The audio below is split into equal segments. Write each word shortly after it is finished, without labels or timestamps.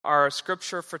Our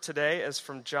scripture for today is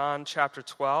from John chapter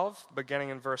 12, beginning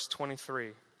in verse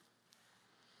 23.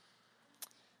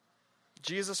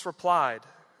 Jesus replied,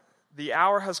 "The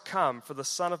hour has come for the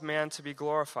Son of Man to be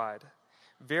glorified.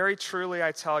 Very truly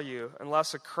I tell you,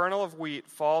 unless a kernel of wheat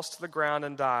falls to the ground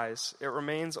and dies, it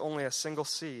remains only a single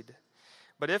seed.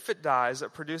 But if it dies,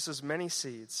 it produces many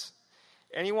seeds.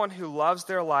 Anyone who loves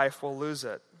their life will lose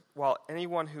it, while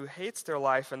anyone who hates their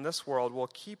life in this world will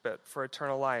keep it for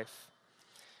eternal life.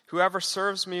 Whoever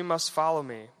serves me must follow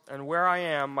me, and where I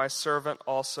am, my servant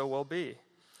also will be.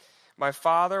 My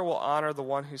Father will honor the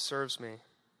one who serves me.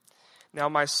 Now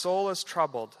my soul is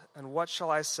troubled, and what shall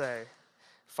I say?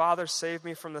 Father, save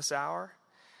me from this hour?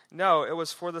 No, it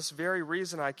was for this very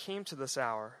reason I came to this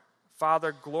hour.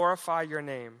 Father, glorify your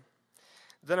name."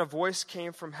 Then a voice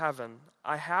came from heaven,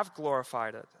 "I have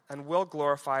glorified it, and will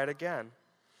glorify it again."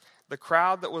 The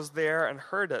crowd that was there and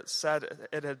heard it said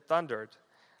it had thundered.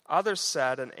 Others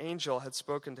said an angel had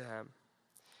spoken to him.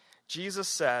 Jesus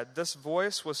said, "This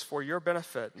voice was for your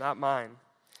benefit, not mine.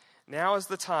 Now is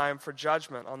the time for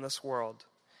judgment on this world.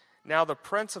 Now the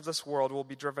prince of this world will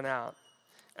be driven out.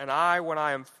 And I, when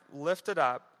I am lifted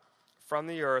up from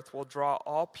the earth, will draw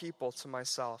all people to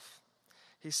myself."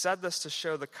 He said this to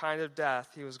show the kind of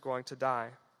death he was going to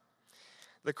die.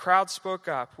 The crowd spoke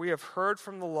up, "We have heard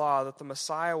from the law that the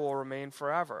Messiah will remain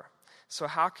forever. So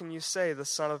how can you say the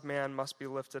Son of Man must be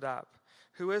lifted up?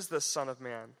 Who is this Son of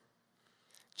Man?"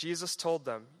 Jesus told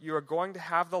them, "You are going to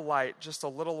have the light just a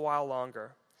little while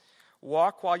longer.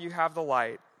 Walk while you have the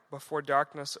light, before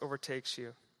darkness overtakes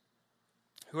you.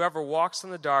 Whoever walks in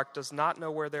the dark does not know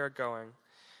where they are going.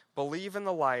 Believe in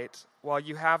the light while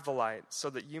you have the light, so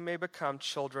that you may become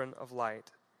children of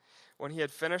light." When he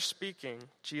had finished speaking,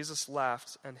 Jesus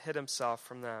left and hid himself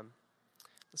from them.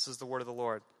 This is the word of the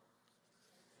Lord.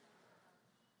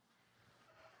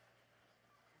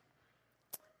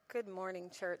 Good morning,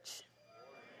 church.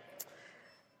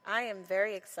 I am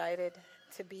very excited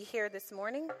to be here this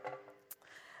morning.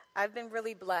 I've been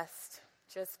really blessed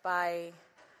just by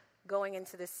going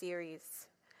into the series.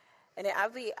 And I'll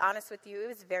be honest with you, it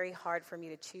was very hard for me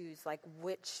to choose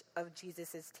which of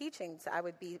Jesus' teachings I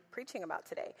would be preaching about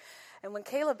today. And when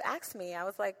Caleb asked me, I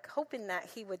was hoping that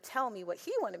he would tell me what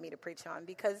he wanted me to preach on,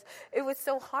 because it was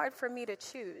so hard for me to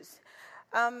choose.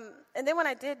 And then when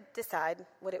I did decide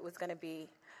what it was going to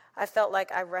be, I felt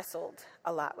like I wrestled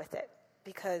a lot with it,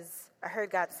 because I heard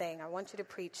God saying, "I want you to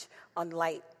preach on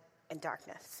light and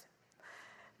darkness."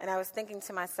 And I was thinking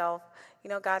to myself,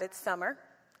 God, it's summer,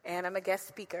 and I'm a guest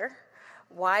speaker.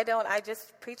 Why don't I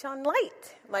just preach on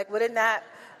light? Wouldn't that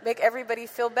make everybody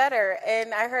feel better?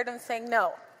 And I heard him saying,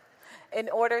 no. In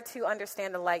order to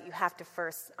understand the light, you have to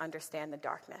first understand the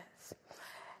darkness.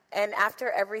 And after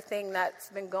everything that's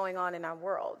been going on in our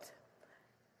world,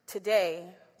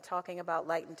 today, talking about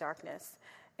light and darkness,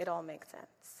 it all makes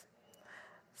sense.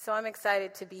 So I'm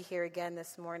excited to be here again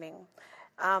this morning.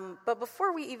 But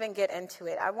before we even get into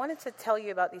it, I wanted to tell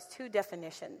you about these two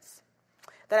definitions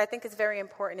that I think is very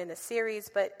important in the series,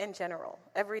 but in general.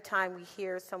 Every time we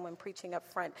hear someone preaching up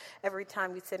front, every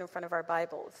time we sit in front of our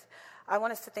Bibles, I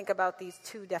want us to think about these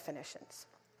two definitions.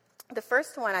 The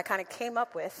first one I kind of came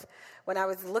up with when I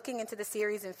was looking into the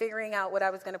series and figuring out what I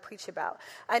was going to preach about.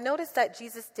 I noticed that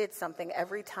Jesus did something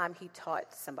every time he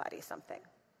taught somebody something.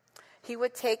 He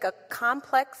would take a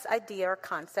complex idea or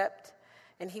concept,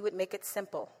 and he would make it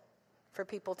simple for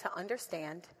people to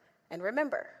understand and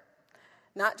remember.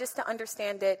 Not just to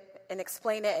understand it and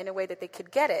explain it in a way that they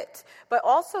could get it, but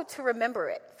also to remember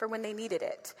it for when they needed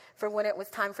it, for when it was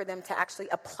time for them to actually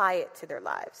apply it to their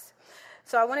lives.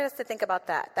 So I wanted us to think about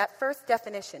that. That first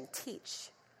definition,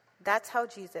 teach. That's how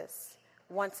Jesus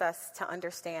wants us to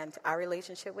understand our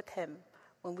relationship with him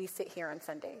when we sit here on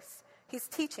Sundays. He's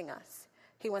teaching us.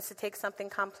 He wants to take something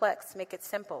complex, make it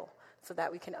simple, so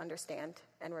that we can understand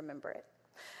and remember it.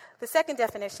 The second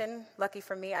definition, lucky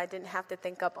for me, I didn't have to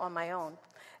think up on my own.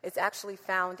 It's actually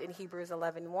found in Hebrews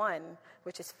 11:1,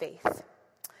 which is faith.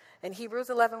 And Hebrews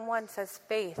 11:1 says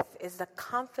faith is the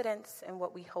confidence in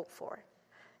what we hope for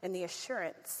and the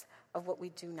assurance of what we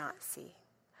do not see.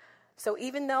 So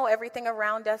even though everything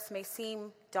around us may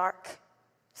seem dark,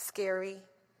 scary,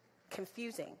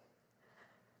 confusing,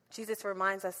 Jesus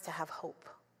reminds us to have hope.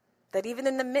 That even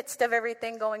in the midst of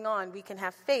everything going on, we can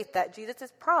have faith that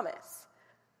Jesus' promise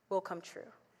will come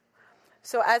true.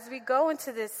 So as we go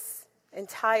into this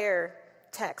entire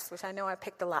text, which I know I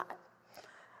picked a lot,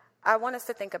 I want us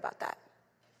to think about that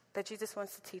Jesus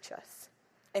wants to teach us.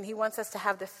 And he wants us to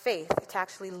have the faith to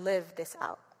actually live this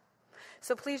out.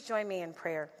 So please join me in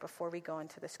prayer before we go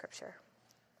into the scripture.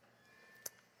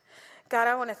 God,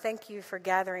 I want to thank you for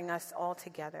gathering us all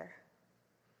together.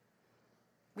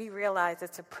 we realize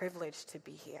it's a privilege to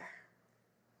be here,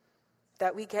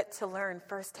 that we get to learn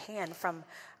firsthand from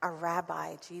our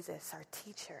rabbi, Jesus, our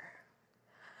teacher.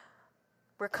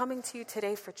 We're coming to you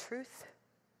today for truth.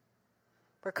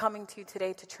 We're coming to you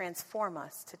today to transform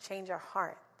us, to change our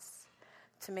hearts,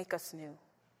 to make us new.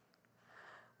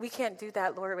 We can't do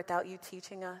that, Lord, without you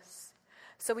teaching us.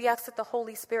 So we ask that the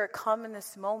Holy Spirit come in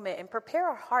this moment and prepare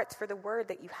our hearts for the word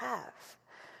that you have.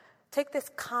 Take this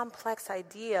complex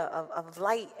idea of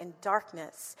light and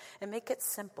darkness and make it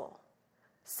simple.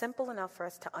 Simple enough for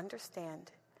us to understand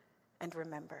and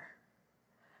remember.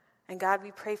 And God,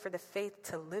 we pray for the faith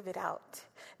to live it out.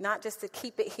 Not just to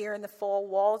keep it here in the four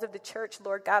walls of the church,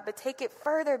 Lord God, but take it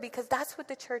further, because that's what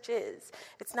the church is.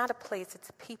 It's not a place, it's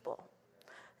a people.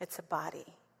 It's a body.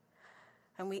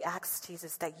 And we ask,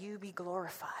 Jesus, that you be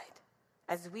glorified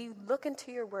as we look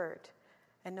into your word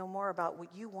and know more about what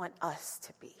you want us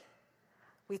to be.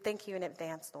 We thank you in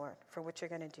advance, Lord, for what you're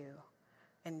going to do.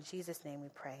 In Jesus' name we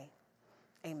pray.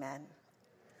 Amen.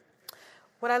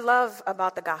 What I love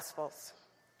about the Gospels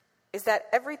is that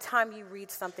every time you read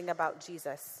something about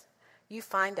Jesus, you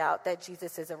find out that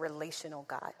Jesus is a relational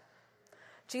God.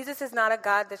 Jesus is not a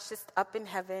God that's just up in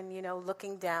heaven,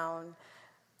 looking down.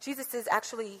 Jesus is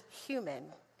actually human.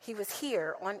 He was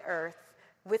here on earth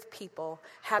with people,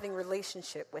 having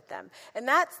relationship with them. And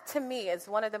that, to me, is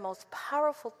one of the most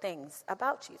powerful things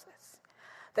about Jesus.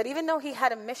 That even though he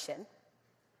had a mission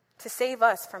to save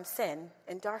us from sin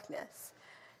and darkness,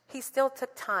 he still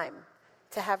took time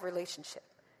to have relationship,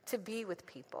 to be with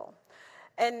people.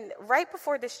 And right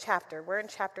before this chapter, we're in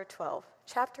chapter 12.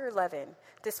 Chapter 11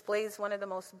 displays one of the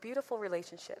most beautiful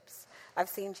relationships I've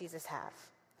seen Jesus have.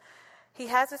 He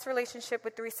has this relationship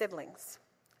with 3 siblings,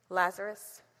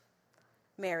 Lazarus,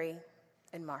 Mary,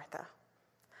 and Martha.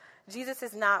 Jesus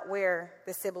is not where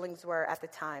the siblings were at the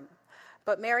time,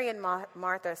 but Mary and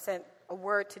Martha sent a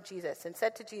word to Jesus and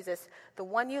said to Jesus, the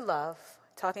one you love,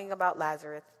 talking about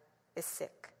Lazarus, is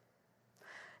sick.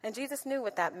 And Jesus knew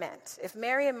what that meant. If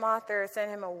Mary and Martha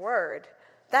sent him a word,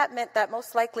 that meant that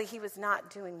most likely he was not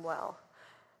doing well.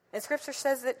 And Scripture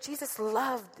says that Jesus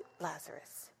loved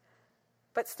Lazarus.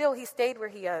 But still, he stayed where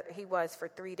he was for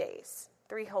 3 days,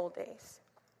 3 whole days.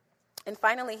 And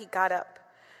finally, he got up,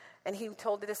 and he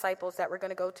told the disciples that we're going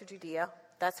to go to Judea.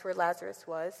 That's where Lazarus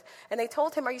was. And they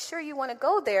told him, are you sure you want to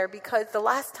go there? Because the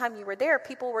last time you were there,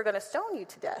 people were going to stone you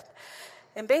to death.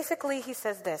 And basically, he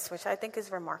says this, which I think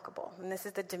is remarkable. And this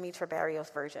is the Demetra Barrios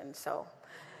version. So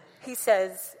he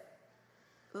says,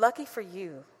 lucky for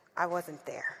you, I wasn't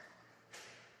there.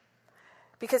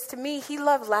 Because to me, he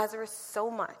loved Lazarus so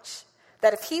much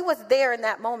that if he was there in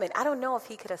that moment, I don't know if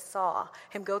he could have saw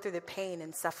him go through the pain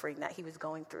and suffering that he was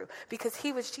going through, because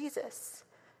he was Jesus,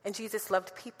 and Jesus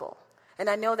loved people.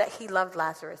 And I know that he loved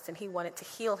Lazarus, and he wanted to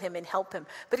heal him and help him.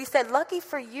 But he said, lucky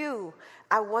for you,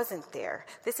 I wasn't there.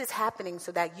 This is happening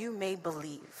so that you may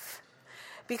believe.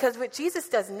 Because what Jesus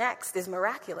does next is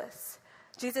miraculous.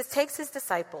 Jesus takes his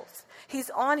disciples.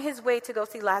 He's on his way to go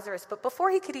see Lazarus. But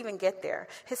before he could even get there,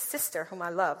 his sister, whom I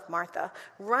love, Martha,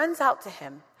 runs out to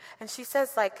him. And she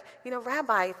says,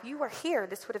 Rabbi, if you were here,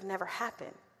 this would have never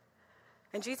happened.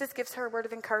 And Jesus gives her a word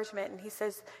of encouragement, and he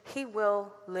says, he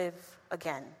will live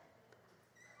again.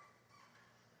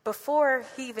 Before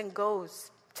he even goes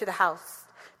to the house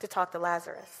to talk to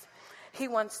Lazarus, he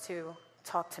wants to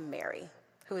talk to Mary,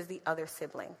 who is the other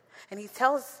sibling. And he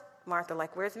tells Martha,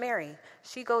 where's Mary?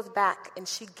 She goes back and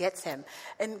she gets him.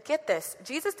 And get this,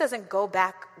 Jesus doesn't go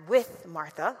back with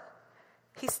Martha.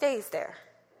 He stays there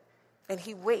and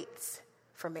he waits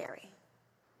for Mary.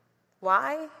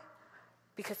 Why?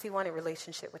 Because he wanted a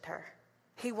relationship with her.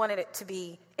 He wanted it to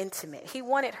be intimate. He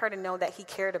wanted her to know that he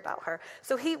cared about her.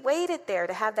 So he waited there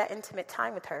to have that intimate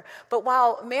time with her. But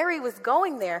while Mary was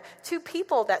going there, 2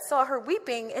 people that saw her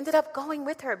weeping ended up going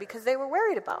with her because they were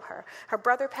worried about her. Her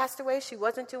brother passed away. She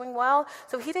wasn't doing well.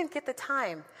 So he didn't get the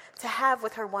time to have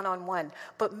with her one-on-one.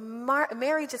 But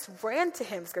Mary just ran to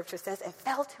him, Scripture says, and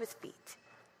fell to his feet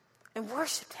and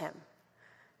worshiped him.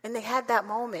 And they had that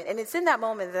moment. And it's in that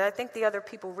moment that I think the other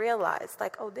people realized,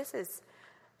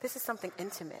 this is something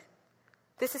intimate.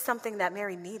 This is something that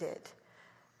Mary needed.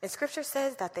 And Scripture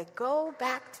says that they go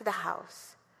back to the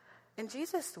house, and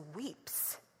Jesus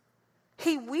weeps.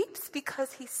 He weeps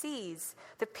because he sees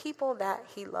the people that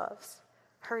he loves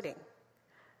hurting,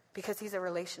 because he's a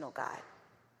relational God.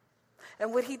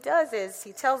 And what he does is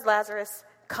he tells Lazarus,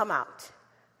 come out.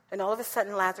 And all of a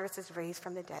sudden, Lazarus is raised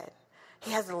from the dead. He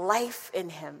has life in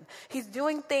him. He's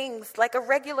doing things like a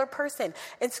regular person.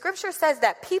 And Scripture says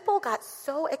that people got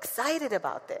so excited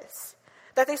about this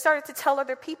that they started to tell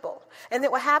other people. And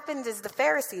that what happened is the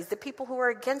Pharisees, the people who were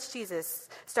against Jesus,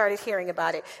 started hearing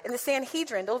about it. And the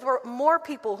Sanhedrin, those were more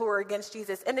people who were against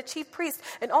Jesus. And the chief priests,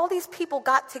 and all these people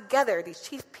got together, these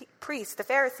chief priests, the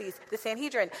Pharisees, the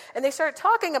Sanhedrin, and they started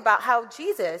talking about how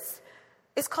Jesus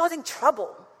is causing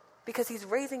trouble because he's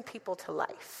raising people to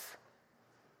life.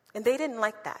 And they didn't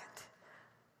like that.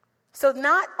 So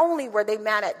not only were they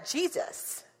mad at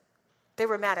Jesus, they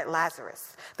were mad at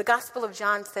Lazarus. The Gospel of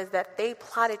John says that they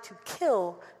plotted to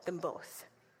kill them both.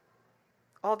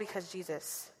 All because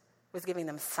Jesus was giving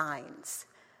them signs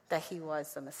that he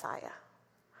was the Messiah.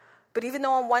 But even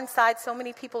though on one side so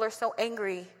many people are so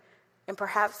angry and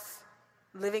perhaps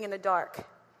living in the dark,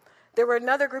 there were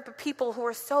another group of people who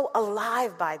were so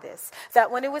alive by this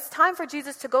that when it was time for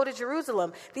Jesus to go to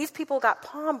Jerusalem, these people got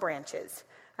palm branches.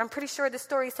 I'm pretty sure the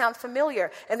story sounds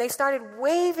familiar. And they started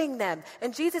waving them.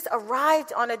 And Jesus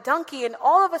arrived on a donkey, and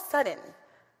all of a sudden,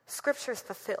 Scripture's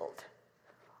fulfilled.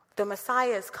 The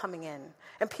Messiah is coming in,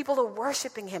 and people are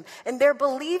worshiping him, and they're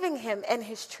believing him and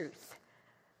his truth.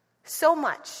 So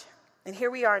much, and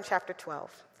here we are in chapter 12,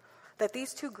 that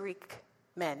these two Greek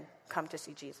men come to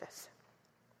see Jesus.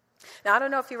 Now, I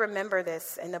don't know if you remember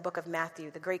this in the book of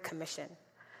Matthew, the Great Commission.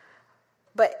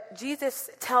 But Jesus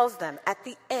tells them at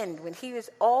the end, when he is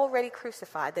already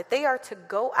crucified, that they are to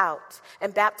go out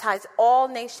and baptize all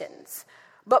nations.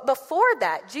 But before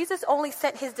that, Jesus only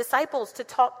sent his disciples to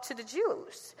talk to the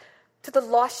Jews, to the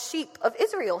lost sheep of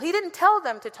Israel. He didn't tell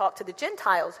them to talk to the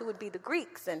Gentiles, who would be the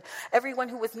Greeks and everyone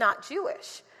who was not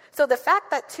Jewish. So the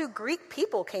fact that two Greek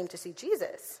people came to see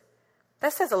Jesus,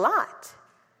 that says a lot.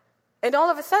 And all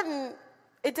of a sudden,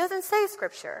 it doesn't say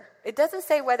Scripture. It doesn't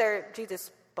say whether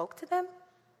Jesus spoke to them,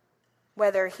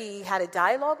 whether he had a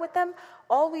dialogue with them.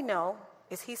 All we know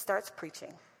is he starts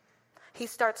preaching. He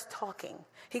starts talking.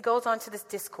 He goes on to this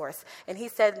discourse, and he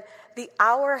said, "The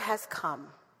hour has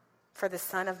come for the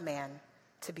Son of Man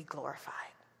to be glorified."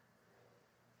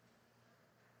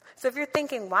 So if you're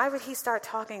thinking, why would he start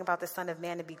talking about the Son of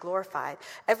Man to be glorified?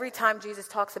 Every time Jesus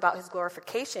talks about his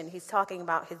glorification, he's talking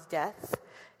about his death,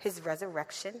 his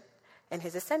resurrection, and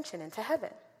his ascension into heaven.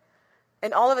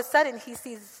 And all of a sudden, he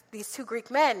sees these two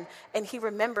Greek men, and he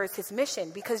remembers his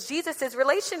mission, because Jesus is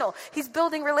relational. He's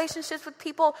building relationships with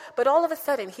people, but all of a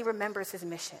sudden, he remembers his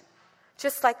mission.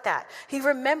 Just like that. He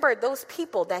remembered those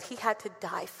people that he had to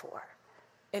die for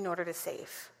in order to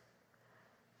save.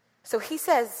 So he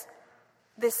says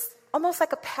this almost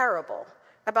like a parable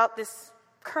about this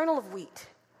kernel of wheat.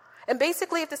 And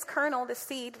basically, if this kernel, the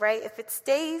seed, right, if it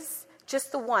stays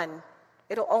just the one,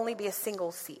 it'll only be a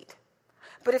single seed.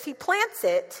 But if he plants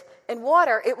it in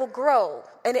water, it will grow,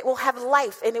 and it will have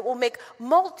life, and it will make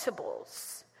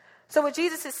multiples. So what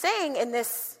Jesus is saying in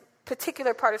this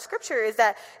particular part of Scripture is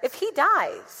that if he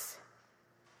dies,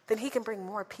 then he can bring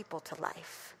more people to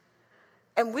life.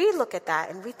 And we look at that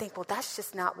and we think, well, that's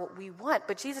just not what we want.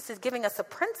 But Jesus is giving us a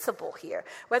principle here,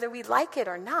 whether we like it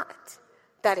or not,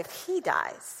 that if he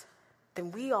dies,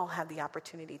 then we all have the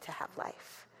opportunity to have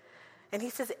life. And he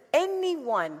says,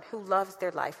 anyone who loves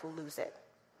their life will lose it,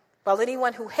 while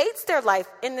anyone who hates their life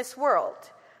in this world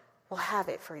will have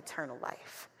it for eternal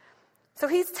life. So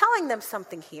he's telling them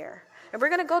something here. And we're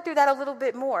going to go through that a little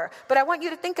bit more. But I want you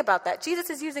to think about that. Jesus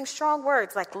is using strong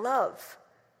words like love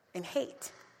and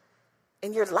hate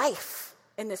in your life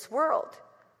in this world.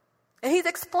 And he's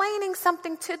explaining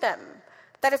something to them,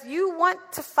 that if you want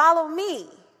to follow me,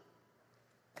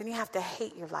 then you have to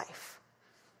hate your life.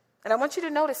 And I want you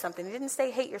to notice something. He didn't say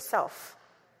hate yourself.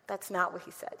 That's not what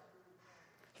he said.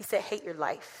 He said hate your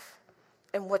life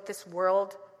and what this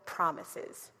world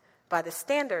promises, by the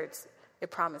standards it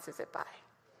promises it by.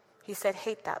 He said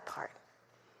hate that part.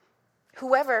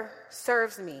 Whoever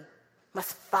serves me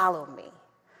must follow me.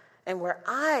 And where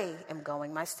I am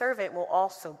going, my servant will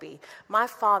also be. My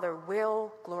Father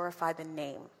will glorify the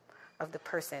name of the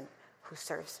person who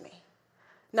serves me.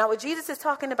 Now, what Jesus is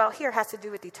talking about here has to do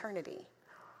with eternity.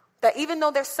 That even though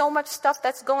there's so much stuff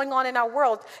that's going on in our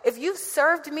world, if you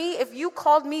served me, if you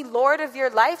called me Lord of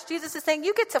your life, Jesus is saying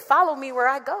you get to follow me where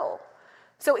I go.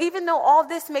 So even though all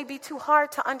this may be too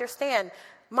hard to understand,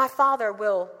 my Father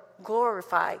will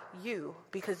glorify you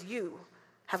because you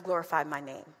have glorified my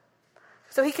name.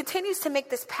 So he continues to make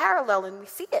this parallel, and we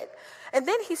see it. And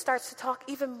then he starts to talk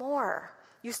even more.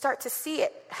 You start to see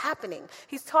it happening.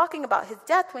 He's talking about his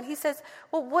death when he says,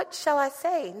 well, what shall I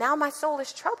say? Now my soul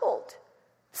is troubled.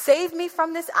 Save me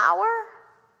from this hour?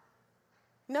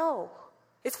 No.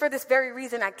 It's for this very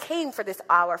reason I came for this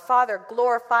hour. Father,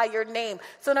 glorify your name.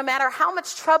 So no matter how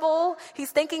much trouble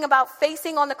he's thinking about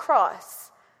facing on the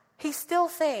cross, he's still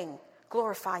saying,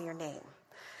 glorify your name.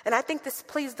 And I think this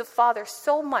pleased the Father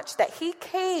so much that he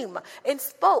came and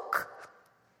spoke.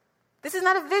 This is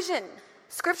not a vision.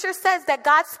 Scripture says that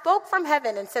God spoke from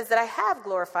heaven and says that I have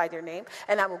glorified your name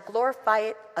and I will glorify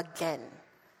it again.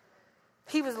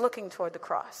 He was looking toward the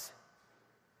cross.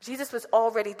 Jesus was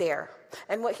already there.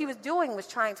 And what he was doing was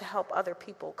trying to help other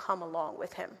people come along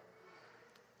with him.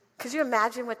 Could you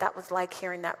imagine what that was like,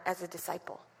 hearing that as a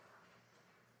disciple?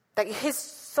 That his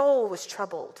soul was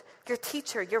troubled. Your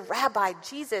teacher, your rabbi,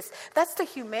 Jesus, that's the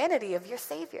humanity of your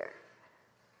Savior.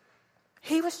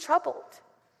 He was troubled.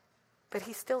 But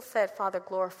he still said, Father,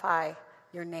 glorify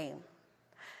your name.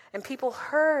 And people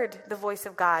heard the voice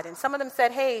of God. And some of them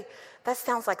said, hey, that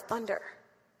sounds like thunder.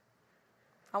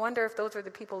 I wonder if those were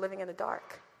the people living in the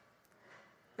dark.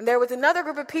 And there was another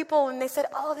group of people, and they said,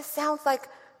 oh, this sounds like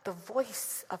the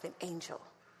voice of an angel.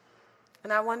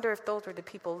 And I wonder if those were the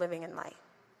people living in light.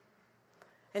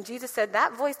 And Jesus said,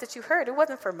 that voice that you heard, it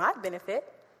wasn't for my benefit.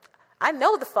 I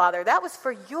know the Father. That was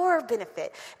for your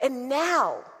benefit. And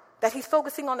now that he's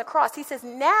focusing on the cross, he says,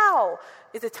 now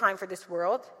is the time for this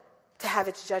world to have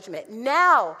its judgment.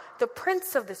 Now the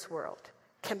prince of this world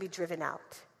can be driven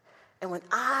out. And when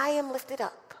I am lifted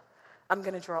up, I'm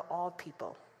going to draw all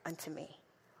people unto me.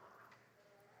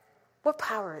 What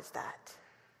power is that?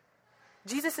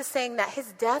 Jesus is saying that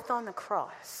his death on the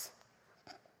cross,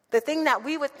 the thing that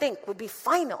we would think would be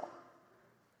final,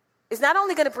 is not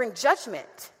only going to bring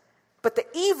judgment, but the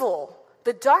evil,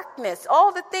 the darkness,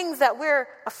 all the things that we're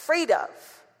afraid of,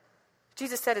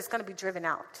 Jesus said is going to be driven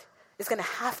out. It's going to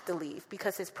have to leave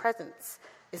because his presence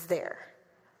is there.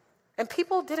 And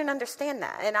people didn't understand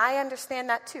that. And I understand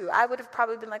that too. I would have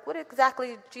probably been like, what exactly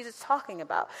is Jesus talking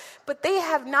about? But they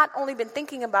have not only been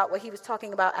thinking about what he was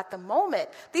talking about at the moment.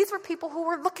 These were people who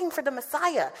were looking for the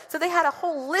Messiah. So they had a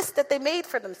whole list that they made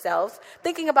for themselves,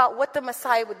 thinking about what the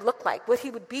Messiah would look like, what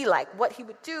he would be like, what he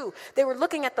would do. They were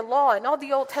looking at the law and all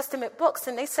the Old Testament books,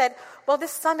 and they said, well,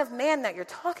 this Son of Man that you're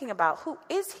talking about, who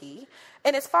is he?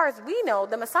 And as far as we know,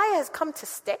 the Messiah has come to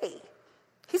stay.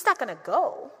 He's not going to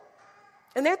go.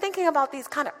 And they're thinking about these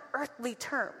kind of earthly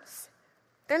terms.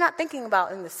 They're not thinking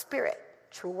about in the spirit,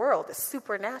 true world, the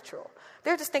supernatural.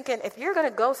 They're just thinking, if you're going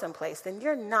to go someplace, then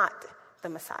you're not the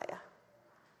Messiah.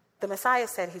 The Messiah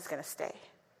said he's going to stay.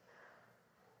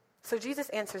 So Jesus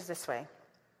answers this way.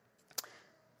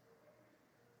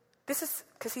 This is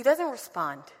because he doesn't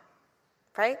respond,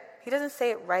 right? He doesn't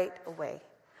say it right away.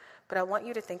 But I want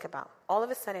you to think about, all of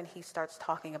a sudden he starts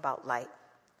talking about light.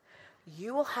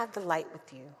 You will have the light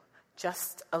with you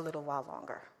just a little while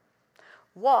longer.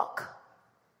 Walk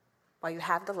while you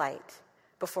have the light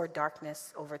before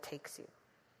darkness overtakes you.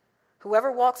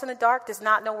 Whoever walks in the dark does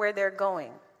not know where they're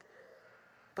going.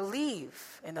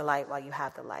 Believe in the light while you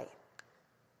have the light,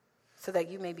 so that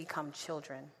you may become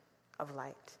children of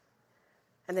light.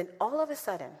 And then all of a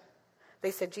sudden,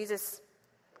 they said Jesus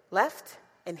left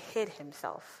and hid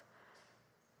himself.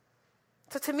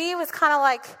 So to me, it was kind of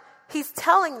like he's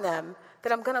telling them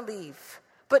that I'm going to leave.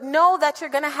 But know that you're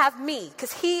going to have me,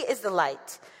 because he is the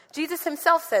light. Jesus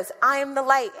himself says, I am the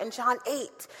light. In John 8,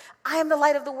 I am the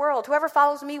light of the world. Whoever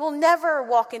follows me will never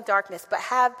walk in darkness, but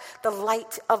have the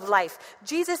light of life.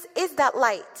 Jesus is that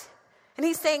light. And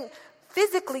he's saying,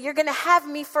 physically, you're going to have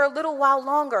me for a little while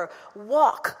longer.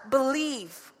 Walk,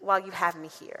 believe while you have me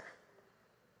here.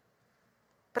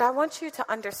 But I want you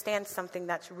to understand something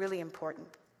that's really important.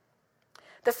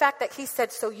 The fact that he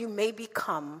said, so you may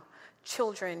become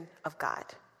children of God.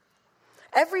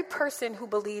 Every person who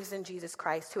believes in Jesus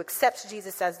Christ, who accepts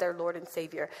Jesus as their Lord and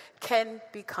Savior, can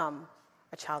become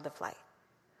a child of light.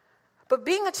 But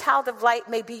being a child of light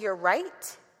may be your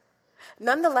right.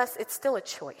 Nonetheless, it's still a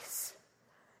choice.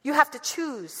 You have to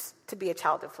choose to be a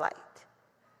child of light.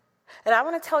 And I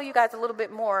want to tell you guys a little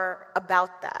bit more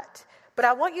about that. But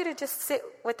I want you to just sit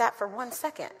with that for 1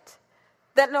 second.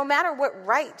 That no matter what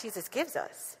right Jesus gives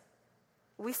us,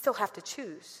 we still have to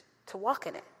choose to walk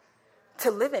in it,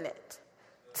 to live in it,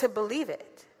 to believe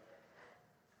it.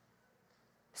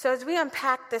 So as we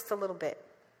unpack this a little bit,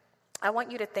 I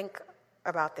want you to think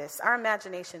about this. Our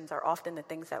imaginations are often the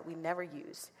things that we never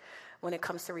use when it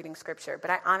comes to reading scripture, but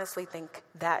I honestly think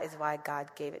that is why God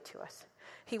gave it to us.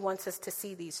 He wants us to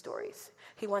see these stories.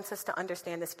 He wants us to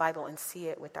understand this Bible and see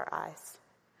it with our eyes.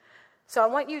 So I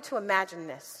want you to imagine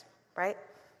this, right?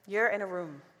 You're in a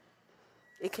room.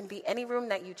 It can be any room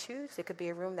that you choose. It could be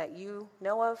a room that you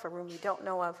know of, a room you don't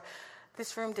know of.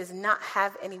 This room does not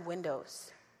have any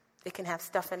windows. It can have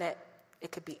stuff in it.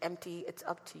 It could be empty. It's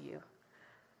up to you.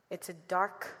 It's a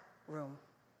dark room.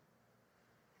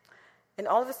 And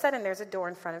all of a sudden, there's a door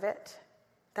in front of it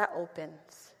that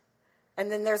opens. And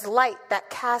then there's light that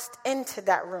casts into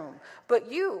that room.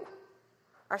 But you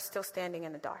are still standing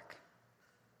in the dark.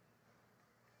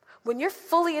 When you're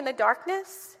fully in the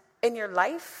darkness in your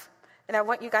life, and I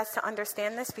want you guys to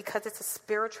understand this because it's a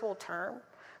spiritual term,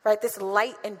 right? This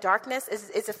light and darkness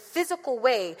is a physical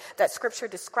way that Scripture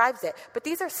describes it. But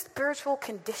these are spiritual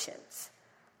conditions.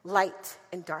 Light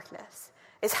and darkness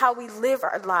is how we live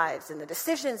our lives and the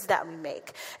decisions that we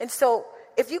make. And so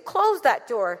if you close that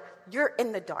door, you're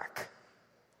in the dark.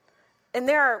 And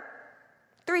there are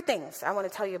 3 things I want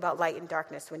to tell you about light and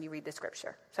darkness when you read the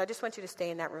Scripture. So I just want you to stay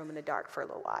in that room in the dark for a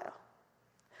little while.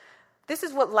 This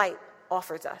is what light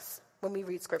offers us when we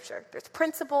read Scripture. There's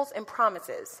principles and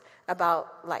promises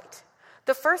about light.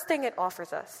 The first thing it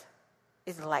offers us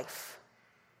is life.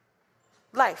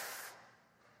 Life.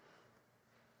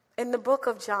 In the book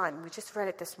of John, we just read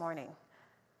it this morning,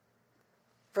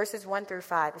 verses 1 through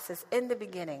 5, it says, "In the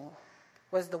beginning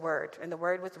was the Word, and the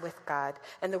Word was with God,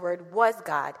 and the Word was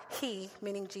God. He,"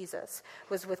 meaning Jesus,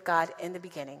 "was with God in the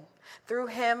beginning. Through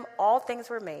him all things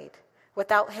were made.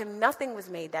 Without him nothing was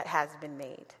made that has been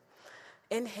made.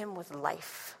 In him was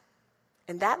life,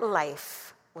 and that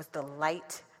life was the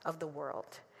light of the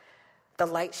world. The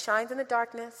light shines in the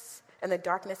darkness, and the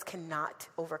darkness cannot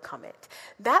overcome it."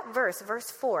 That verse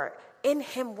 4, "In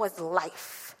him was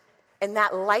life, and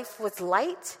that life was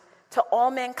light to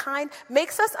all mankind,"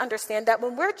 makes us understand that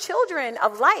when we're children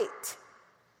of light,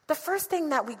 the first thing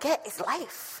that we get is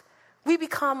life. We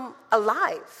become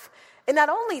alive. And not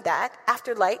only that,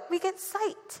 after light, we get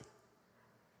sight.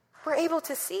 We're able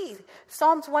to see.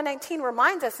 Psalms 119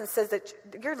 reminds us and says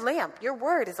that your lamp, your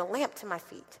word is a lamp to my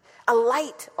feet, a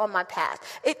light on my path.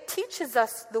 It teaches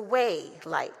us the way,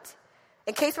 light.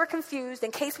 In case we're confused,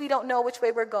 in case we don't know which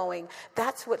way we're going,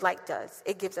 that's what light does.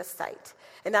 It gives us sight.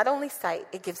 And not only sight,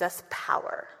 it gives us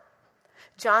power.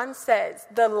 John says,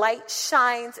 the light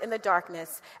shines in the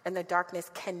darkness, and the darkness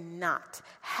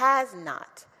has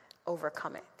not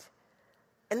overcome it.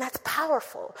 And that's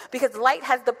powerful because light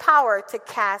has the power to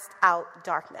cast out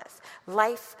darkness.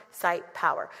 Life, sight,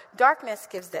 power. Darkness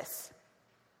gives this.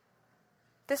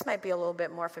 This might be a little bit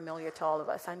more familiar to all of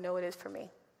us. I know it is for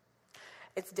me.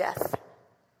 It's death.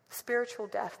 Spiritual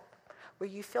death, where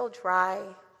you feel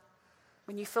dry,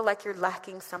 when you feel like you're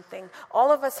lacking something.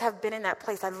 All of us have been in that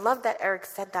place. I love that Eric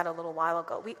said that a little while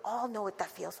ago. We all know what that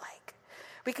feels like.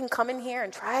 We can come in here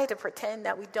and try to pretend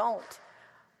that we don't.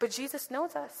 But Jesus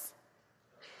knows us.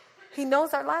 He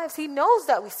knows our lives. He knows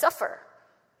that we suffer.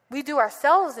 We do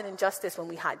ourselves an injustice when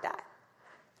we hide that.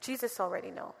 Jesus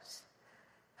already knows.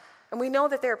 And we know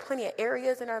that there are plenty of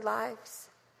areas in our lives.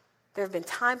 There have been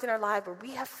times in our life where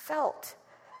we have felt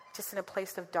just in a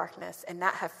place of darkness, and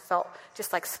that have felt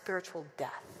just like spiritual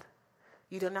death.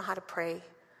 You don't know how to pray.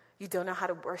 You don't know how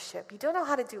to worship. You don't know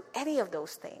how to do any of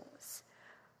those things.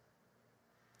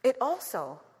 It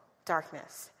also,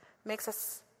 darkness, makes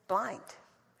us blind.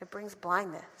 It brings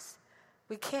blindness.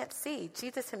 We can't see.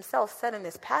 Jesus himself said in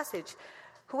this passage,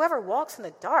 whoever walks in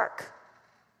the dark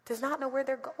does not know where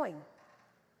they're going.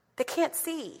 They can't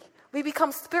see. We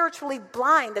become spiritually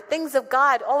blind. The things of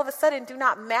God all of a sudden do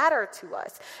not matter to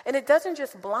us. And it doesn't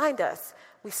just blind us,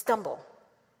 we stumble.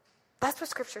 That's what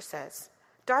Scripture says.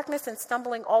 Darkness and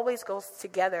stumbling always goes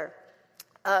together.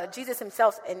 Jesus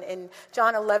himself in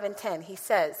John 11:10, he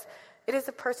says, it is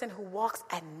the person who walks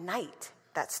at night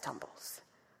that stumbles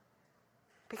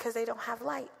because they don't have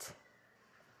light.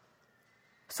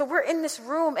 So we're in this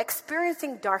room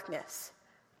experiencing darkness,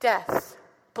 death,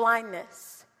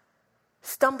 blindness,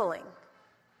 stumbling.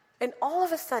 And all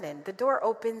of a sudden, the door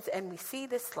opens and we see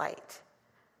this light.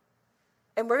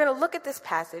 And we're going to look at this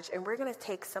passage and we're going to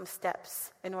take some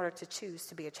steps in order to choose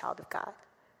to be a child of God.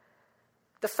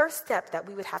 The first step that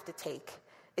we would have to take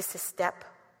is to step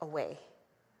away.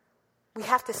 We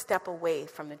have to step away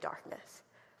from the darkness.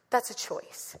 That's a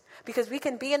choice. Because we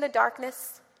can be in the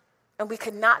darkness and we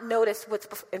could not notice what's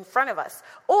in front of us.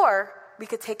 Or we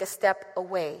could take a step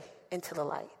away into the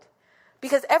light.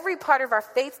 Because every part of our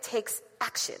faith takes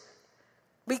action.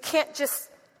 We can't just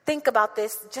think about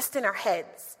this just in our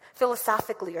heads,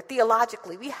 philosophically or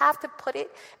theologically. We have to put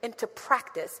it into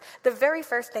practice. The very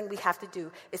first thing we have to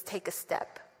do is take a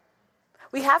step.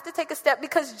 We have to take a step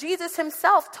because Jesus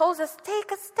himself told us,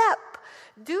 take a step.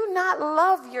 Do not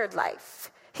love your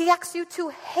life. He asks you to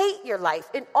hate your life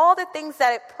and all the things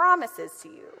that it promises to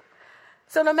you.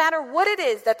 So no matter what it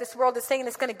is that this world is saying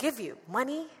it's going to give you,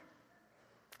 money,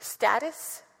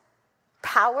 status,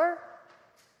 power,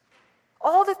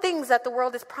 all the things that the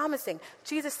world is promising,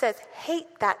 Jesus says,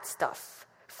 hate that stuff.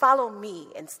 Follow me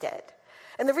instead.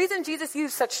 And the reason Jesus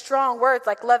used such strong words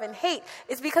like love and hate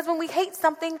is because when we hate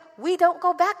something, we don't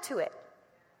go back to it.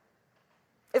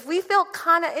 If we feel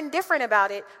kind of indifferent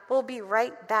about it, we'll be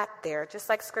right back there. Just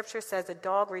like Scripture says, a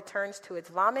dog returns to its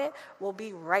vomit, we'll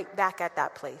be right back at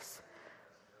that place.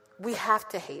 We have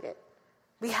to hate it.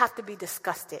 We have to be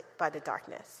disgusted by the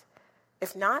darkness.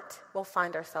 If not, we'll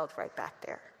find ourselves right back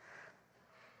there.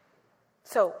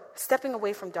 So, stepping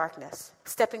away from darkness,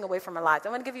 stepping away from our lives.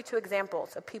 I'm going to give you 2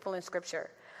 examples of people in Scripture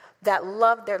that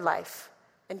loved their life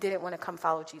and didn't want to come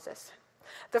follow Jesus.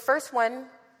 The first one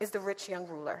is the rich young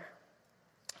ruler.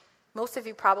 Most of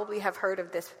you probably have heard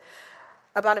of this,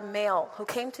 about a male who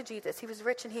came to Jesus. He was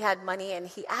rich and he had money, and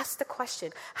he asked the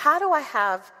question, how do I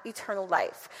have eternal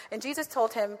life? And Jesus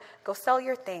told him, go sell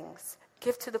your things,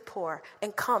 give to the poor,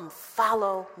 and come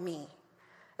follow me.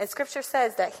 And Scripture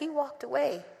says that he walked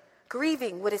away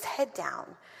grieving with his head down,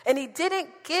 and he didn't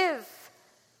give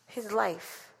his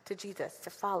life to Jesus to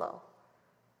follow.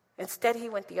 Instead, he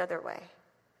went the other way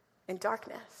in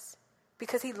darkness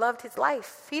because he loved his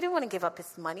life. He didn't want to give up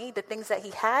his money, the things that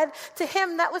he had. To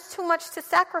him, that was too much to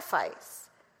sacrifice.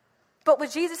 But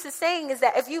what Jesus is saying is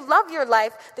that if you love your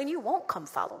life, then you won't come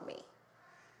follow me.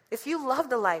 If you love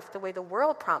the life the way the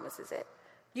world promises it,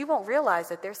 you won't realize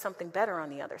that there's something better on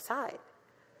the other side.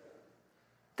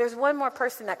 There's one more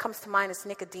person that comes to mind, is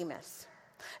Nicodemus.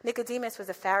 Nicodemus was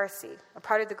a Pharisee, a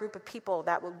part of the group of people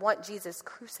that would want Jesus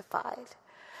crucified.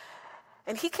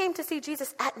 And he came to see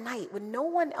Jesus at night when no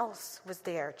one else was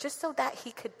there, just so that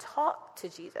he could talk to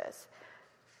Jesus.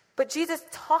 But Jesus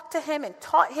talked to him and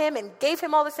taught him and gave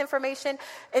him all this information.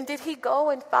 And did he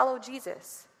go and follow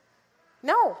Jesus?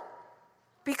 No,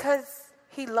 because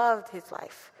he loved his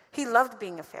life. He loved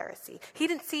being a Pharisee. He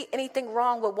didn't see anything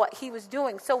wrong with what he was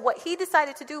doing. So what he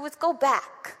decided to do was go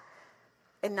back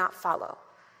and not follow.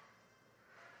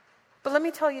 But let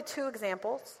me tell you 2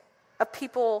 examples of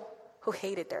people who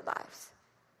hated their lives.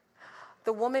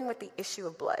 The woman with the issue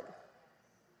of blood.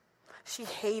 She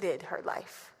hated her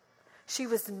life. She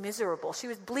was miserable. She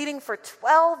was bleeding for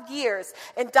 12 years,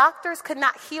 and doctors could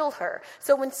not heal her.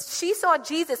 So when she saw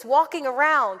Jesus walking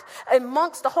around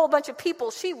amongst a whole bunch of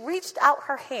people, she reached out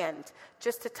her hand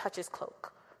just to touch his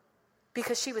cloak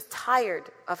because she was tired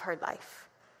of her life.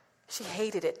 She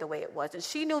hated it the way it was, and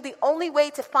she knew the only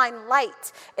way to find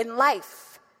light in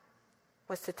life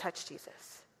was to touch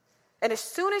Jesus. And as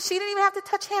soon as she didn't even have to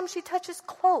touch him, she touched his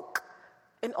cloak,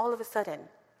 and all of a sudden,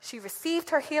 she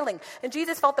received her healing. And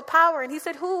Jesus felt the power. And he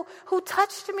said, who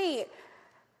touched me?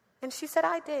 And she said,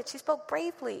 I did. She spoke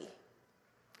bravely.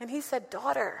 And he said,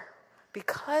 daughter,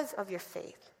 because of your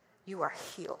faith, you are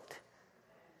healed.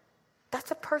 That's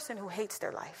a person who hates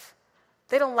their life.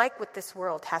 They don't like what this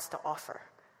world has to offer.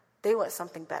 They want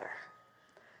something better.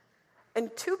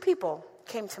 And 2 people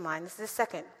came to mind. This is the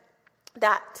second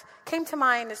that came to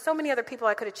mind. There's so many other people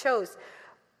I could have chose.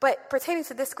 But pertaining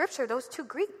to this scripture, those 2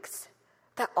 Greeks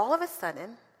that all of a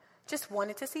sudden just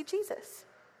wanted to see Jesus.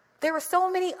 There were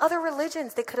so many other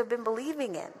religions they could have been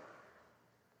believing in,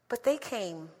 but they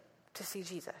came to see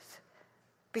Jesus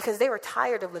because they were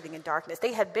tired of living in darkness.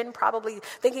 They had been probably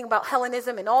thinking about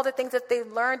Hellenism and all the things that they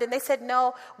learned, and they said,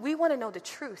 no, we want to know the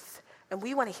truth, and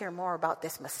we want to hear more about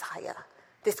this Messiah,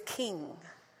 this King.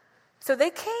 So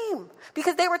they came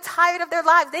because they were tired of their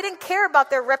lives. They didn't care about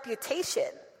their reputation.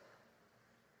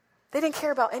 They didn't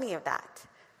care about any of that.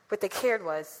 What they cared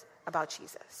was about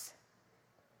Jesus.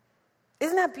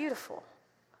 Isn't that beautiful?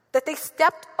 That they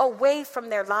stepped away from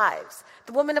their lives.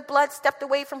 The woman of blood stepped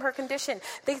away from her condition.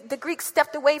 The Greeks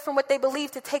stepped away from what they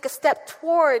believed to take a step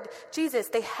toward Jesus.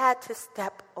 They had to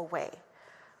step away.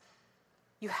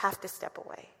 You have to step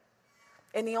away.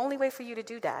 And the only way for you to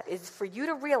do that is for you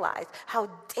to realize how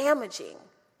damaging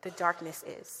the darkness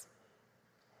is.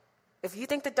 If you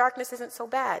think the darkness isn't so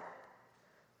bad,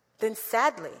 then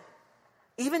sadly,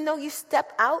 even though you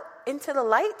step out into the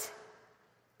light,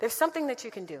 there's something that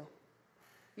you can do.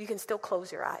 You can still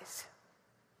close your eyes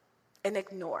and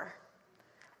ignore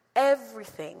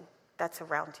everything that's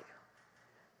around you.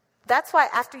 That's why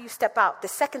after you step out, the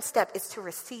second step is to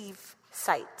receive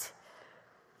sight.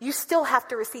 You still have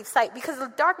to receive sight because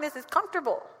the darkness is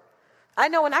comfortable. I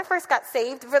know when I first got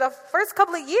saved, for the first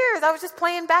couple of years, I was just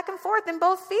playing back and forth in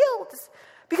both fields.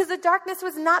 Because the darkness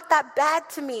was not that bad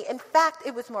to me. In fact,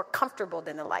 it was more comfortable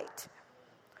than the light.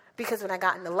 Because when I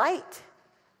got in the light,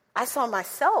 I saw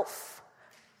myself.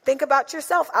 Think about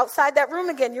yourself outside that room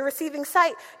again. You're receiving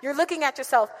sight. You're looking at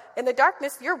yourself. In the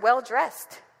darkness, you're well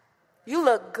dressed. You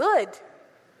look good.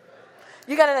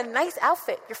 You got a nice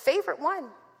outfit, your favorite one.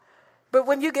 But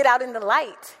when you get out in the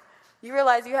light, you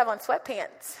realize you have on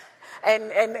sweatpants.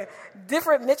 And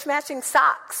different mismatching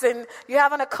socks, and you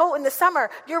have on a coat in the summer,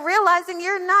 you're realizing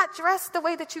you're not dressed the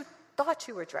way that you thought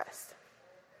you were dressed.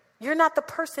 You're not the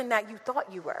person that you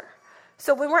thought you were.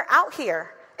 So when we're out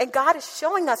here And God is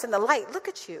showing us in the light, look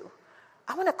at you.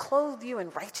 I want to clothe you in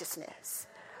righteousness.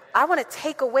 I want to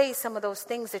take away some of those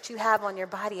things that you have on your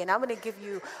body, and I'm going to give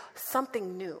you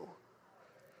something new.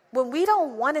 When we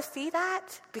don't want to see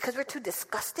that because we're too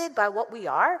disgusted by what we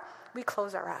are, we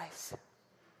close our eyes.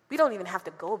 We don't even have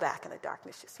to go back in the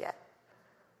darkness just yet.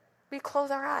 We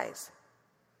close our eyes.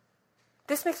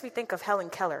 This makes me think of Helen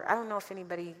Keller. I don't know if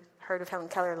anybody heard of Helen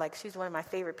Keller. Like, she's one of my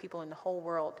favorite people in the whole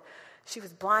world. She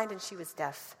was blind and she was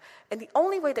deaf. And the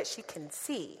only way that she can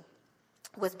see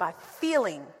was by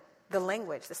feeling the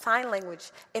language, the sign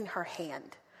language in her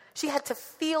hand. She had to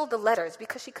feel the letters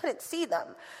because she couldn't see them.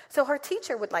 So her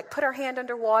teacher would put her hand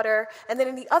under water, and then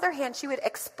in the other hand, she would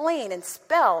explain and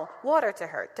spell water to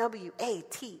her,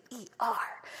 W-A-T-E-R.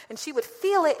 And she would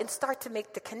feel it and start to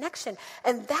make the connection.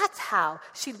 And that's how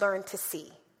she learned to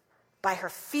see, by her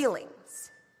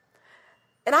feelings.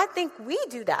 And I think we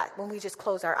do that when we just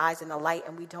close our eyes in the light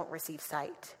and we don't receive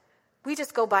sight. We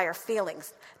just go by our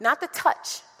feelings, not the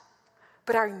touch,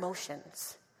 but our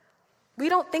emotions. We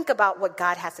don't think about what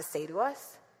God has to say to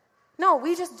us. No,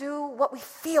 we just do what we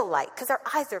feel like because our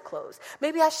eyes are closed.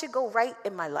 Maybe I should go right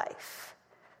in my life.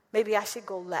 Maybe I should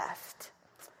go left.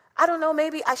 I don't know,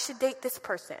 maybe I should date this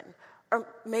person, or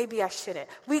maybe I shouldn't.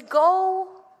 We go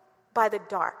by the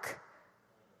dark,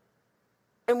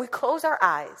 and we close our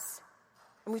eyes,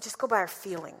 and we just go by our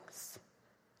feelings.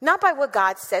 Not by what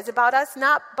God says about us,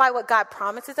 not by what God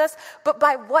promises us, but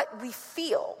by what we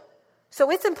feel. So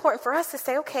it's important for us to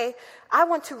say, okay, I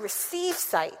want to receive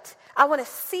sight. I want to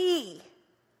see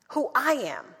who I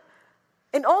am.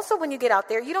 And also when you get out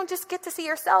there, you don't just get to see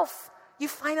yourself. You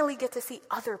finally get to see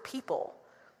other people.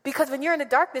 Because when you're in the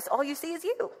darkness, all you see is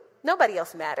you. Nobody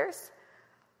else matters.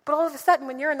 But all of a sudden,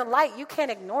 when you're in the light, you can't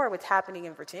ignore what's happening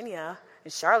in Virginia,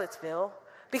 in Charlottesville,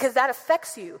 because that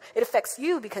affects you. It affects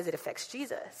you because it affects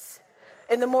Jesus.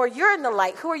 And the more you're in the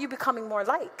light, who are you becoming more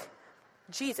like?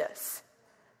 Jesus.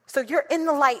 So you're in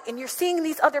the light and you're seeing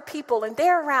these other people and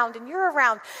they're around and you're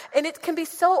around. And it can be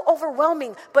so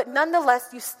overwhelming, but nonetheless,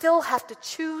 you still have to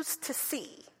choose to see.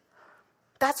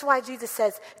 That's why Jesus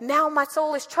says, now my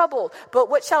soul is troubled. But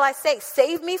what shall I say?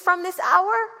 Save me from this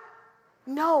hour?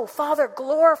 No, Father,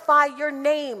 glorify your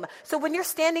name. So when you're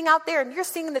standing out there and you're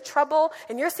seeing the trouble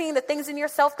and you're seeing the things in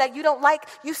yourself that you don't like,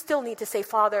 you still need to say,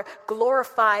 Father,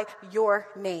 glorify your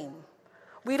name.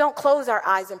 We don't close our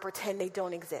eyes and pretend they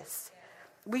don't exist.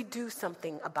 We do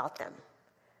something about them.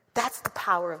 That's the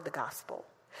power of the gospel.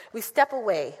 We step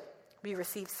away, we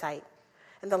receive sight.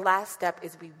 And the last step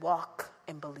is we walk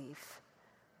and believe.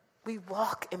 We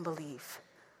walk and believe.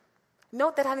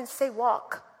 Note that I didn't say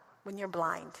walk when you're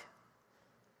blind.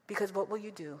 Because what will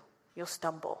you do? You'll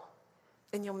stumble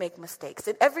and you'll make mistakes.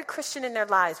 And every Christian in their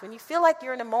lives, when you feel like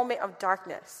you're in a moment of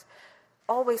darkness,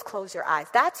 always close your eyes.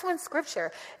 That's when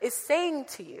Scripture is saying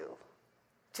to you,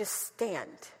 just stand.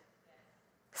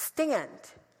 Stand.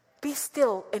 Be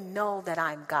still and know that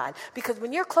I'm God. Because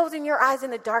when you're closing your eyes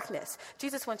in the darkness,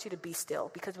 Jesus wants you to be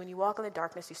still. Because when you walk in the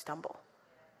darkness, you stumble.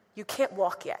 You can't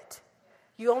walk yet.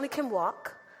 You only can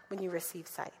walk when you receive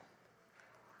sight.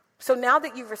 So now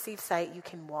that you've received sight, you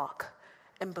can walk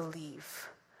and believe.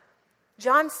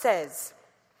 John says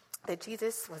that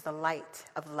Jesus was the light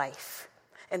of life.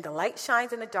 And the light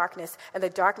shines in the darkness, and the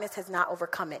darkness has not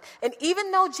overcome it. And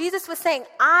even though Jesus was saying,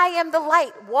 I am the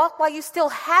light, walk while you still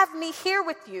have me here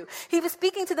with you, he was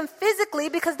speaking to them physically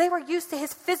because they were used to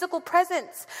his physical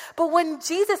presence. But when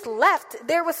Jesus left,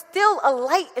 there was still a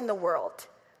light in the world.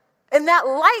 And that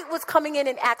light was coming in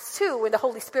Acts 2 when the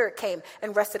Holy Spirit came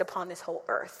and rested upon this whole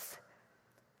earth.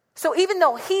 So even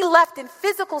though he left in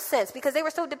physical sense, because they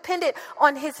were so dependent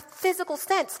on his physical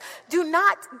sense, do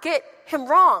not get him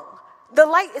wrong. The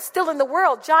light is still in the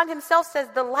world. John himself says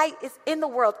the light is in the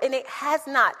world and it has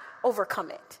not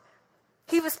overcome it.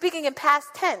 He was speaking in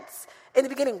past tense. In the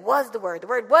beginning was the Word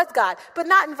was God, but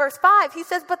not in verse 5. He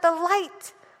says, but the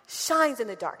light shines in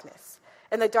the darkness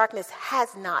and the darkness has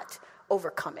not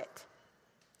overcome it.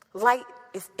 Light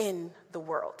is in the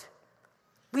world.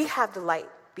 We have the light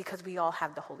because we all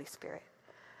have the Holy Spirit.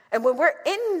 And when we're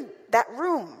in that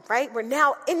room, right, we're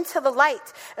now into the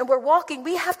light and we're walking,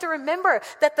 we have to remember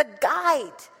that the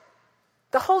guide,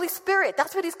 the Holy Spirit,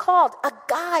 that's what he's called, a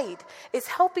guide, is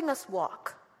helping us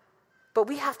walk. But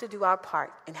we have to do our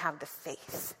part and have the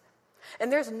faith.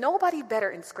 And there's nobody better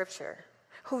in Scripture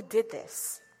who did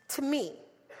this, to me,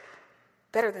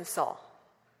 better than Saul.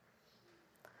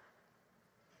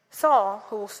 Saul,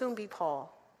 who will soon be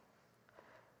Paul,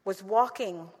 was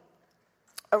walking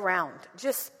around,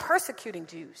 just persecuting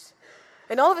Jews.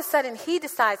 And all of a sudden, he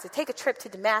decides to take a trip to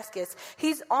Damascus.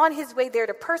 He's on his way there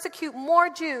to persecute more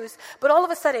Jews, but all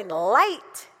of a sudden,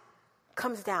 light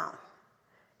comes down.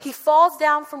 He falls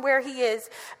down from where he is,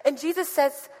 and Jesus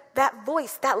says, that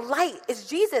voice, that light is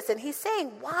Jesus, and he's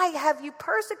saying, why have you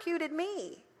persecuted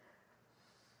me?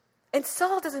 And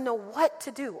Saul doesn't know what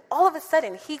to do. All of a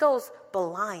sudden, he goes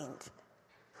blind.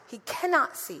 He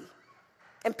cannot see.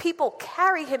 And people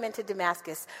carry him into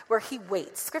Damascus where he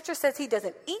waits. Scripture says he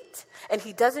doesn't eat and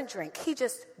he doesn't drink. He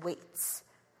just waits.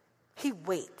 He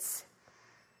waits.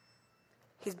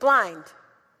 He's blind.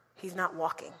 He's not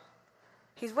walking.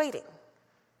 He's waiting.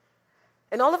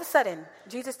 And all of a sudden,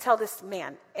 Jesus tells this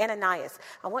man, Ananias,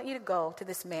 I want you to go to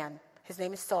this man. His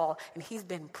name is Saul, and he's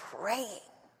been praying.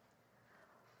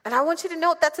 And I want you to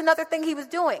note that's another thing he was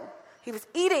doing. He was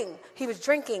eating, he was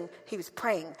drinking, he was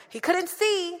praying. He couldn't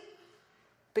see,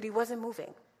 but he wasn't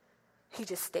moving. He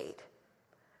just stayed.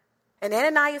 And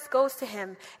Ananias goes to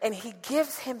him, and he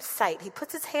gives him sight. He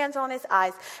puts his hands on his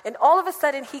eyes, and all of a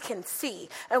sudden he can see.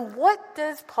 And what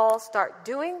does Paul start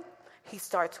doing? He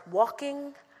starts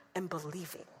walking and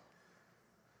believing.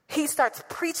 He starts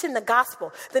preaching the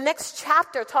gospel. The next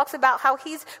chapter talks about how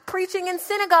he's preaching in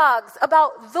synagogues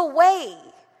about the way.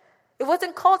 It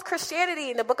wasn't called Christianity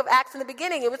in the book of Acts in the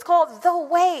beginning. It was called the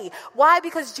way. Why?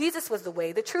 Because Jesus was the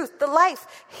way, the truth, the life.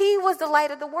 He was the light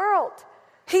of the world.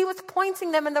 He was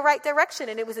pointing them in the right direction,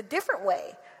 and it was a different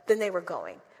way than they were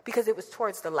going because it was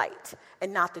towards the light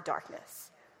and not the darkness.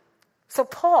 So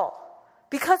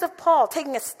because of Paul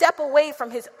taking a step away from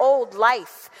his old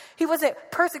life, he wasn't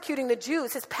persecuting the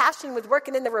Jews. His passion was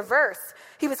working in the reverse.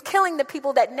 He was killing the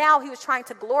people that now he was trying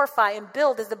to glorify and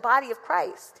build as the body of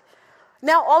Christ.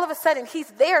 Now, all of a sudden,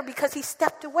 he's there because he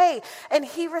stepped away and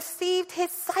he received his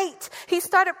sight. He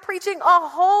started preaching a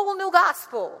whole new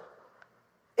gospel.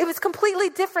 It was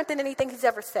completely different than anything he's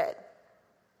ever said.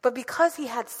 But because he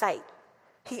had sight,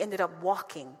 he ended up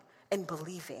walking and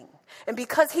believing. And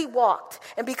because he walked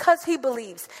and because he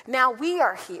believes, now we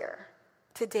are here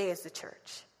today as the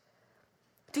church.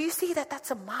 Do you see that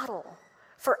that's a model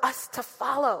for us to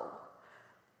follow?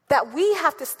 That we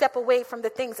have to step away from the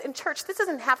things. In church, this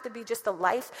doesn't have to be just a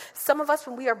life. Some of us,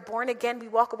 when we are born again, we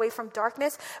walk away from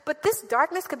darkness. But this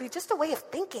darkness could be just a way of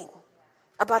thinking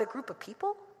about a group of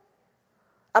people,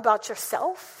 about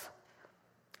yourself,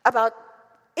 about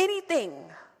anything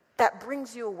that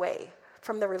brings you away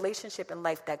from the relationship in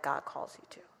life that God calls you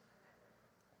to.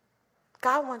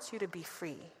 God wants you to be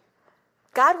free.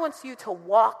 God wants you to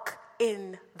walk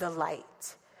in the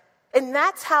light. And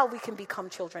that's how we can become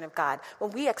children of God.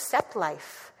 When we accept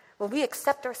life, when we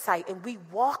accept our sight, and we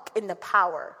walk in the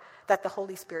power that the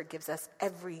Holy Spirit gives us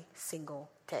every single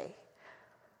day.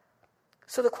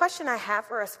 So the question I have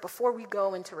for us before we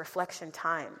go into reflection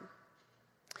time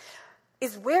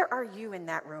is, where are you in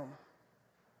that room?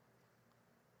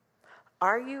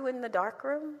 Are you in the dark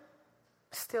room,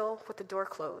 still with the door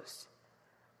closed?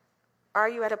 Are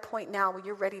you at a point now where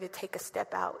you're ready to take a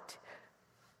step out?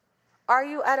 Are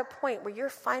you at a point where you're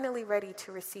finally ready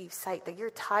to receive sight, that you're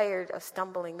tired of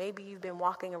stumbling? Maybe you've been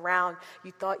walking around,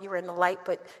 you thought you were in the light,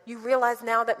 but you realize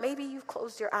now that maybe you've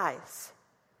closed your eyes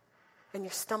and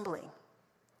you're stumbling.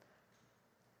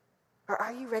 Or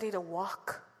are you ready to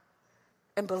walk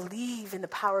and believe in the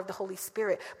power of the Holy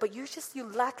Spirit, but you're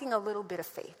lacking a little bit of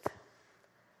faith?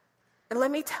 And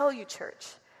let me tell you, church,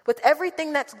 with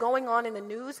everything that's going on in the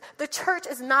news, the church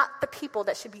is not the people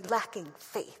that should be lacking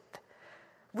faith.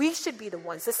 We should be the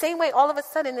ones. The same way all of a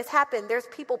sudden this happened, there's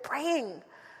people praying.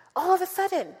 All of a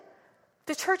sudden,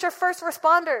 the church are first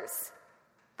responders.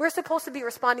 We're supposed to be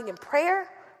responding in prayer.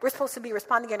 We're supposed to be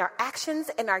responding in our actions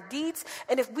and our deeds.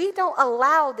 And if we don't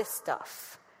allow this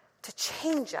stuff to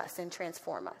change us and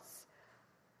transform us,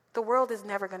 the world is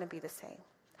never going to be the same.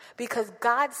 Because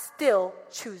God still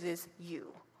chooses you.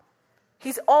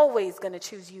 He's always going to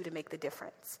choose you to make the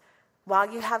difference.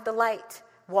 While you have the light,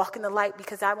 walk in the light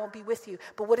because I won't be with you.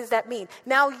 But what does that mean?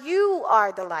 Now you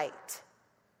are the light.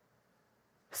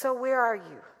 So where are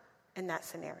you in that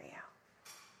scenario?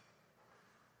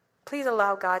 Please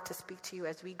allow God to speak to you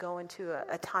as we go into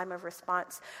a time of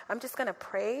response. I'm just going to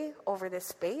pray over this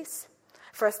space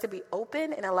for us to be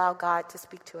open and allow God to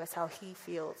speak to us how he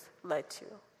feels led to.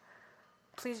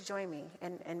 Please join me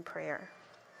in prayer.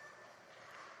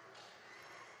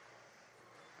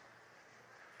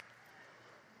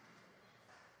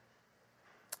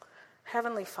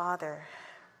 Heavenly Father,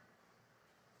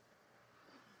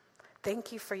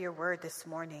 thank you for your word this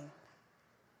morning.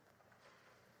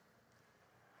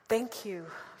 Thank you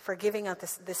for giving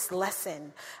us this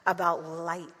lesson about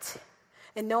light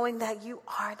and knowing that you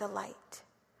are the light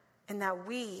and that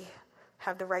we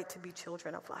have the right to be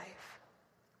children of life.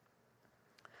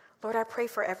 Lord, I pray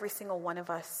for every single one of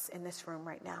us in this room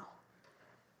right now,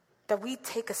 that we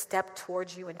take a step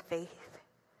towards you in faith,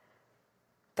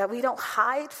 that we don't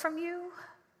hide from you,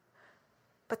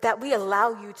 but that we allow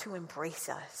you to embrace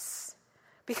us.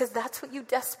 Because that's what you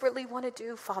desperately want to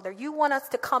do, Father. You want us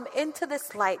to come into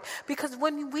this light, because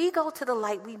when we go to the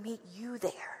light, we meet you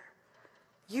there.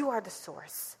 You are the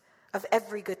source of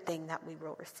every good thing that we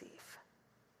will receive.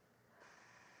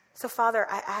 So, Father,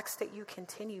 I ask that you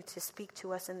continue to speak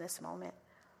to us in this moment.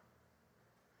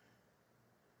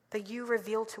 That you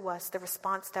reveal to us the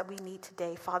response that we need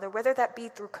today, Father, whether that be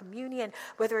through communion,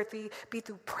 whether it be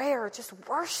through prayer, just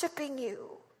worshiping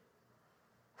you.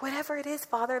 Whatever it is,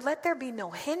 Father, let there be no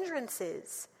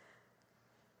hindrances.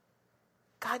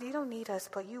 God, you don't need us,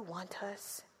 but you want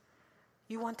us.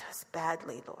 You want us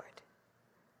badly, Lord.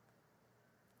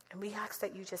 And we ask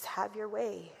that you just have your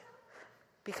way,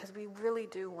 because we really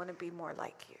do want to be more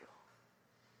like you.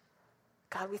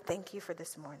 God, we thank you for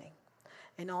this morning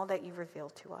and all that you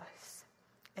revealed to us.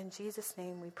 In Jesus'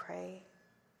 name we pray.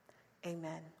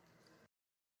 Amen.